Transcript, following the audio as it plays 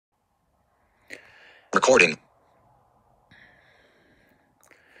Recording.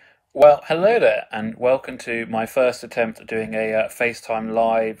 Well, hello there, and welcome to my first attempt at doing a FaceTime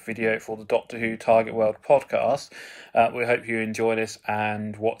live video for the Doctor Who Target World podcast. We hope you enjoy this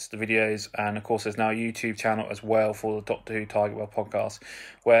and watch the videos, and of course, there's now a YouTube channel as well for the Doctor Who Target World podcast,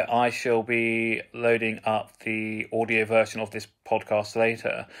 where I shall be loading up the audio version of this podcast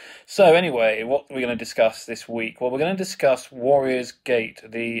later. So, anyway, what are we going to discuss this week? Well, we're going to discuss Warrior's Gate,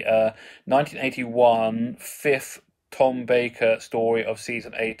 the 1981 fifth Tom Baker story of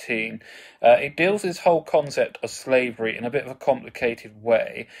season 18. It deals with this whole concept of slavery in a bit of a complicated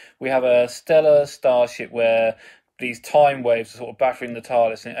way. We have a stellar starship where these time waves are sort of battering the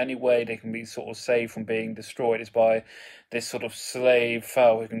TARDIS, and the only way they can be sort of saved from being destroyed is by this sort of slave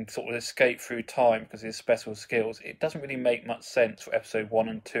foe who can sort of escape through time because of his special skills. It doesn't really make much sense for episode 1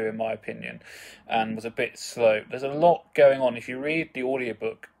 and 2, in my opinion, and was a bit slow. There's a lot going on. If you read the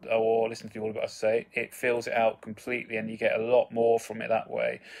audiobook, or listen to the audiobook, I say, it fills it out completely, and you get a lot more from it that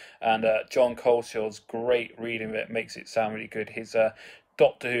way. And John Coleson's great reading of it makes it sound really good. His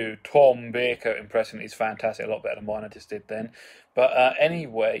Doctor Who Tom Baker impression is fantastic, a lot better than mine I just did then. But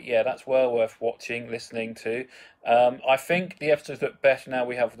anyway, yeah, that's well worth watching, listening to. I think the episodes look better now.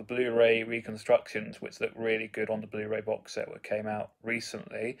 We have the Blu-ray reconstructions, which look really good on the Blu-ray box set that came out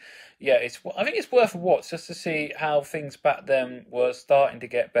recently. Yeah, I think it's worth a watch just to see how things back then were starting to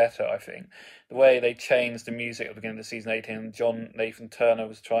get better. I think the way they changed the music at the beginning of season 18, John Nathan Turner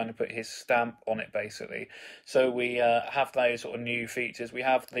was trying to put his stamp on it, basically. So we have those sort of new features. We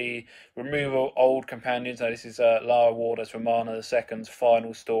have the removal of old companions. Now this is Lara Ward as Romana II's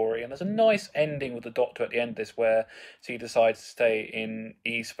final story, and there's a nice ending with the Doctor at the end of this where she decides to stay in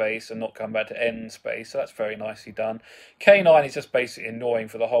E space and not come back to N space. So that's very nicely done. K9 is just basically annoying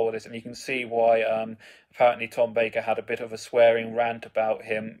for the whole of this, and you can see why apparently Tom Baker had a bit of a swearing rant about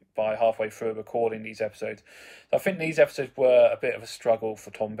him by halfway through recording these episodes. So I think these episodes were a bit of a struggle for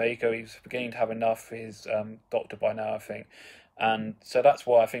Tom Baker. He was beginning to have enough for his Doctor by now, I think. And so that's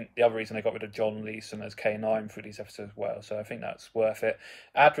why I think the other reason they got rid of John Leeson as K9 for these episodes as well. So I think that's worth it.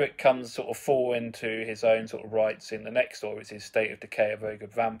 Adric comes sort of full into his own sort of rights in the next story. It's his State of Decay, a very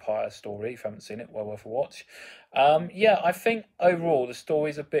good vampire story. If you haven't seen it, well worth a watch. Yeah, I think overall the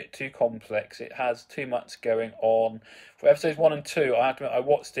story's a bit too complex. It has too much going on. For episodes 1 and 2, I have to admit, I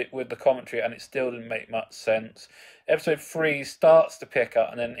watched it with the commentary and it still didn't make much sense. Episode 3 starts to pick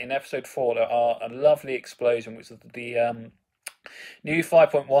up, and then in episode 4 there are a lovely explosion, which is the new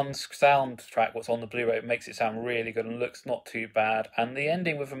 5.1 soundtrack, what's on the Blu-ray. It makes it sound really good and looks not too bad. And the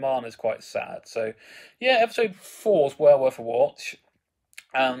ending with Romana is quite sad. So, yeah, episode 4 is well worth a watch.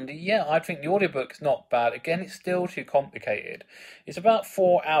 And yeah, I think the audiobook is not bad. Again, it's still too complicated. It's about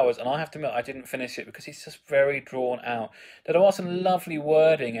 4 hours, and I have to admit I didn't finish it because it's just very drawn out. There are some lovely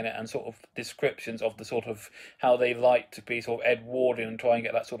wording in it and sort of descriptions of the sort of how they like to be sort of Edwardian and try and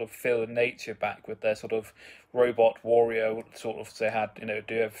get that sort of feel of nature back with their sort of robot warrior sort of, they had,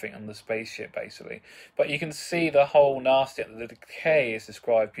 do everything on the spaceship basically. But you can see the whole nasty, the decay is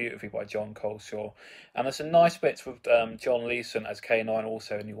described beautifully by John Coleshaw. And there's some nice bits with John Leeson as K9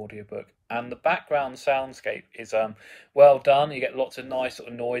 also in the audiobook. And the background soundscape is well done. You get lots of nice sort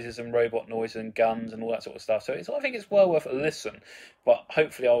of noises and robot noises and guns and all that sort of stuff. So I think it's well worth a listen. But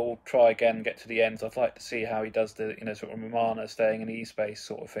hopefully I will try again and get to the end. So I'd like to see how he does the, sort of Romana staying in E-space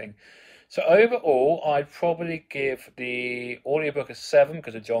sort of thing. So overall, I'd probably give the audiobook a 7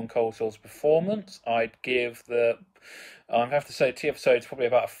 because of John Coleson's performance. I'd have to say, the episodes probably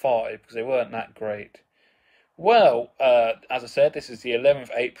about a 5 because they weren't that great. Well, as I said, this is the 11th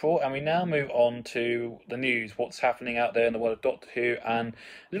of April, and we now move on to the news, what's happening out there in the world of Doctor Who, and a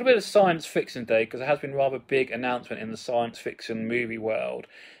little bit of science fiction day, because there has been a rather big announcement in the science fiction movie world,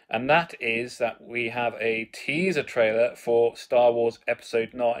 and that is that we have a teaser trailer for Star Wars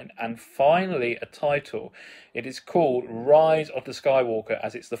Episode 9, and finally a title. It is called Rise of the Skywalker,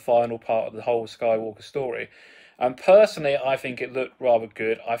 as it's the final part of the whole Skywalker story. And personally, I think it looked rather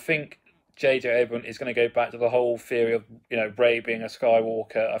good. I think J.J. Abrams is going to go back to the whole theory of, Rey being a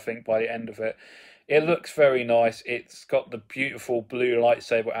Skywalker, I think, by the end of it. It looks very nice. It's got the beautiful blue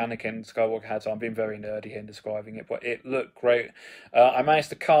lightsaber Anakin Skywalker had, so I'm being very nerdy in describing it, but it looked great. I managed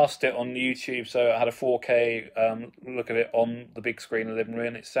to cast it on YouTube, so I had a 4K look at it on the big screen in the living room,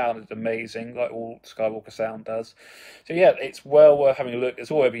 and it sounded amazing, like all Skywalker sound does. So yeah, it's well worth having a look.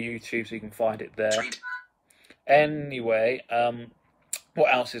 It's all over YouTube, so you can find it there. Anyway,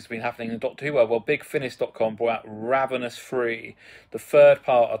 What else has been happening in Doctor Who world? Well, BigFinish.com brought out Ravenous Free, the third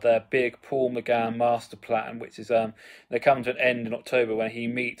part of their big Paul McGann master plan, which is they come to an end in October when he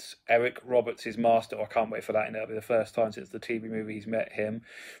meets Eric Roberts' master. I can't wait for that, and it'll be the first time since the TV movie he's met him.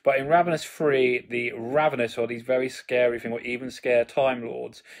 But in Ravenous Free, the Ravenous, or these very scary thing, or even scare Time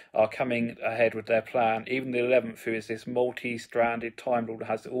Lords, are coming ahead with their plan. Even the 11th, who is this multi-stranded Time Lord,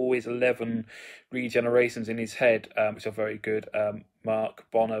 has always 11 regenerations in his head, which are very good. Mark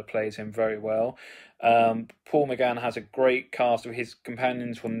Bonner plays him very well. Paul McGann has a great cast of his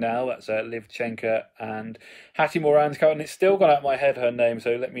companions from now. That's Liv Chenka and Hattie Moran's character. And it's still gone out of my head, her name,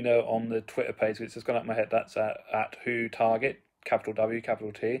 so let me know on the Twitter page. It's just gone out of my head. That's at Who Target. Capital W,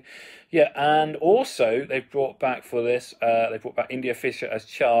 capital T. Yeah, and also they've brought back for this, they brought back India Fisher as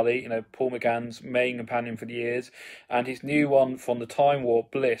Charlie, Paul McGann's main companion for the years, and his new one from the Time War,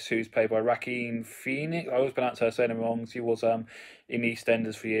 Bliss, who's played by Joaquin Phoenix. I always pronounce her surname wrong. She was in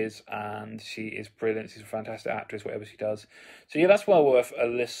EastEnders for years, and she is brilliant. She's a fantastic actress, whatever she does. So yeah, that's well worth a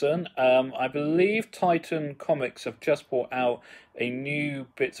listen. I believe Titan Comics have just brought out a new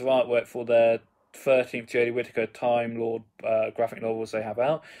bits of artwork for their 13th Jodie Whittaker Time Lord graphic novels they have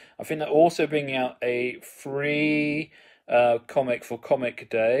out. I think they're also bringing out a free comic for Comic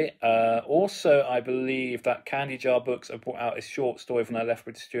Day. Also, I believe that Candy Jar Books have brought out a short story from their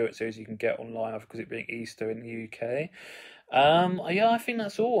Lethbridge Stewart series you can get online because it being Easter in the UK. Yeah, I think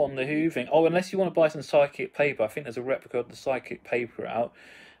that's all on the Who thing. Oh, unless you want to buy some Psychic paper, I think there's a replica of the Psychic paper out.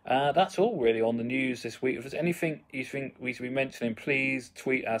 That's all really on the news this week. If there's anything you think we should be mentioning, please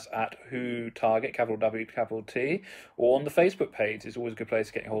tweet us at Who Target, capital W, capital T, or on the Facebook page. It's always a good place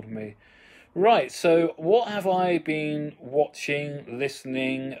to get hold of me. Right, so what have I been watching,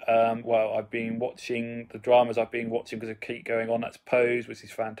 listening? Well, I've been watching the dramas I've been watching because they keep going on. That's Pose, which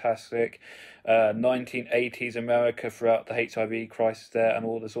is fantastic. 1980s America throughout the HIV crisis there and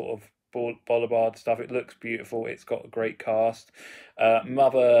all the sort of Boulevard stuff. It looks beautiful. It's got a great cast.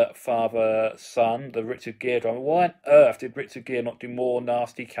 Mother, Father, Son, the Richard Gere drama. Why on earth did Richard Gere not do more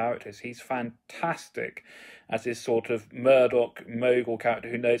nasty characters? He's fantastic as this sort of Murdoch mogul character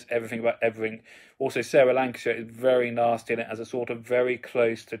who knows everything about everything. Also, Sarah Lancashire is very nasty in it as a sort of very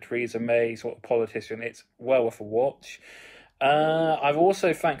close to Theresa May sort of politician. It's well worth a watch. I've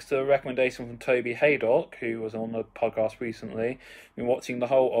also, thanks to a recommendation from Toby Haydock, who was on the podcast recently, been watching the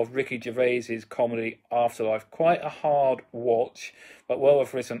whole of Ricky Gervais's comedy Afterlife. Quite a hard watch, but well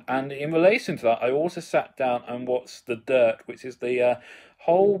worth listening. And in relation to that, I also sat down and watched The Dirt, which is the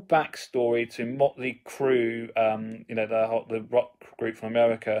whole backstory to Motley Crue, the rock group from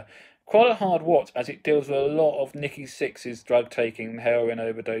America. Quite a hard watch as it deals with a lot of Nikki Sixx's drug taking and heroin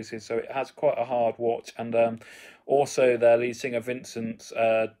overdoses, so it has quite a hard watch. And also their lead singer Vincent's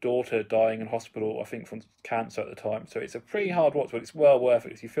daughter dying in hospital, I think from cancer at the time. So it's a pretty hard watch, but it's well worth it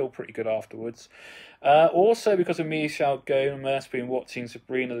because you feel pretty good afterwards. Also, because of Michelle Gomez, been watching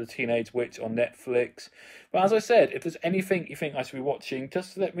Sabrina the Teenage Witch on Netflix. But as I said, if there's anything you think I should be watching,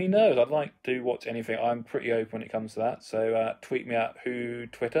 just let me know. I'd like to watch anything. I'm pretty open when it comes to that. So tweet me at Who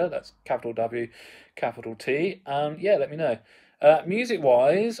Twitter. That's capital W, capital T. Yeah, let me know.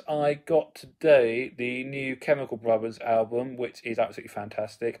 Music-wise, I got today the new Chemical Brothers album, which is absolutely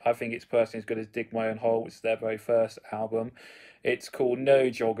fantastic. I think it's personally as good as Dig My Own Hole, which is their very first album. It's called No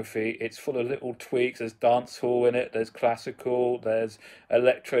Geography. It's full of little tweaks. There's dancehall in it. There's classical. There's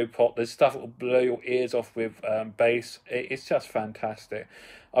electro-pop. There's stuff that will blow your ears off with bass. It's just fantastic.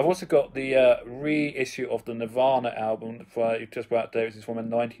 I've also got the reissue of the Nirvana album for just about there. It's from a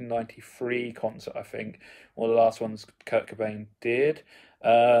 1993 concert, I think. One of the last ones Kurt Cobain did.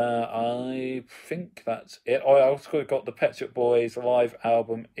 I think that's it. I also got the Pet Shop Boys live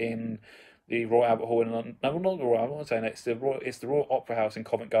album in the Royal Albert Hall in London. No, not the Royal Albert, I'm not saying that. It's the Royal Opera House in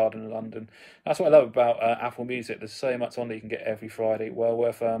Covent Garden in London. That's what I love about Apple Music. There's so much on that you can get every Friday. Well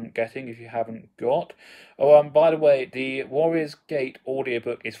worth getting if you haven't got. Oh, by the way, the Warriors Gate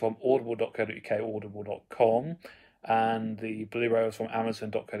audiobook is from audible.co.uk, audible.com. And the Blu-ray was from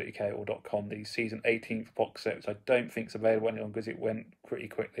amazon.co.uk or .com. The season 18th box set, which I don't think is available any longer because it went pretty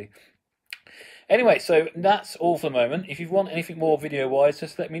quickly. Anyway, so that's all for the moment. If you want anything more video-wise,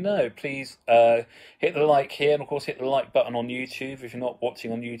 just let me know. Please hit the like here, and of course hit the like button on YouTube. If you're not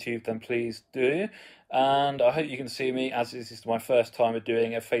watching on YouTube, then please do. And I hope you can see me, as this is my first time of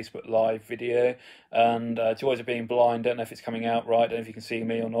doing a Facebook Live video. And joys of being blind, don't know if it's coming out right, don't know if you can see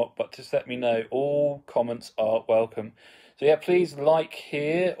me or not, but just let me know. All comments are welcome. So yeah, please like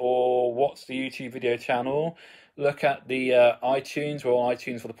here or watch the YouTube video channel. Look at the iTunes. We're on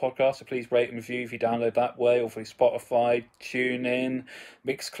iTunes for the podcast, so please rate and review if you download that way, or through Spotify, TuneIn,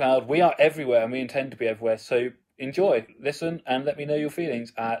 Mixcloud. We are everywhere, and we intend to be everywhere. So enjoy, listen, and let me know your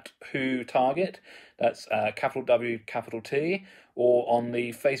feelings at Who Target. That's capital W, capital T, or on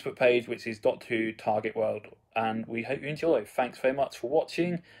the Facebook page, which is Doctor Who Target World. And we hope you enjoy. Thanks very much for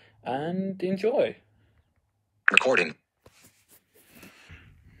watching, and enjoy. Recording.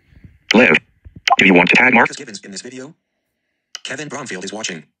 Live. Do you want to tag Marcus Gibbons in this video? Kevin Bromfield is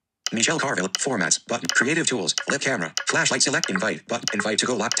watching. Michelle Carville, formats, button, creative tools, flip camera, flashlight, select, invite, button, invite to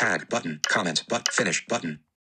go, lock, tag, button, comment, finish, button.